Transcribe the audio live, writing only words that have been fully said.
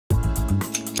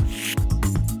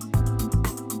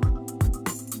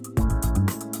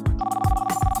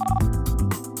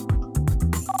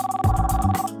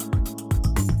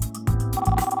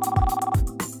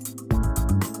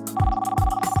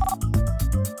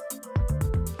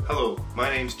Hello, my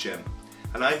name's Jim,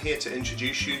 and I'm here to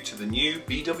introduce you to the new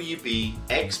BWB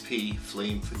XP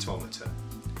Flame Photometer.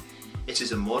 It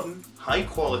is a modern,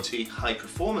 high-quality,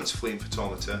 high-performance flame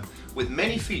photometer with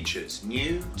many features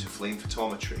new to flame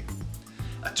photometry.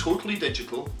 A totally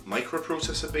digital,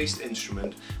 microprocessor-based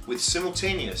instrument with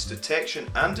simultaneous detection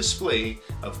and display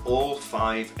of all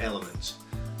 5 elements,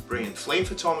 bringing flame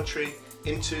photometry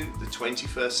into the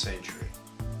 21st century.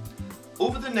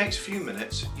 Over the next few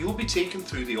minutes, you will be taken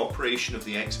through the operation of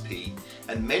the XP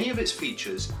and many of its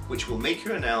features which will make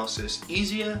your analysis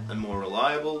easier and more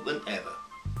reliable than ever.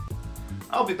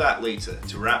 I'll be back later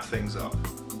to wrap things up.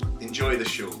 Enjoy the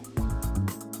show.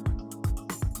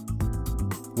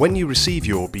 When you receive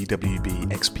your BWB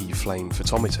XP Flame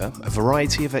Photometer, a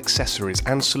variety of accessories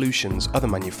and solutions other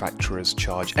manufacturers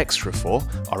charge extra for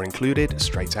are included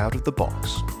straight out of the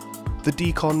box. The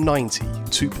Decon 90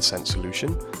 2%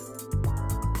 solution,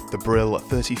 the Brill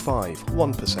 35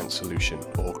 1% solution,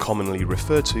 or commonly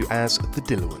referred to as the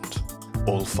diluent,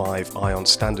 all 5 ion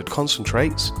standard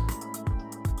concentrates,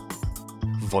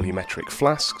 volumetric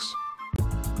flasks,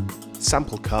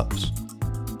 sample cups,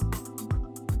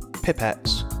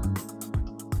 pipettes,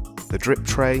 the drip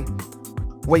tray,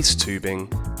 waste tubing,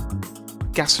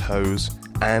 gas hose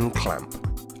and clamp,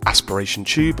 aspiration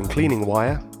tube and cleaning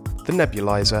wire, the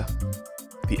nebulizer,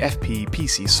 the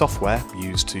FP-PC software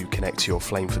used to connect your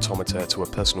flame photometer to a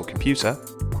personal computer,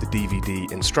 the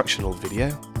DVD instructional video,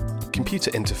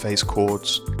 computer interface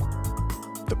cords,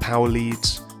 the power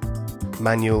leads,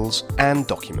 manuals and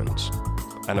documents,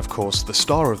 and of course the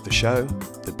star of the show,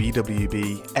 the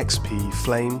BWB XP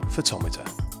Flame Photometer.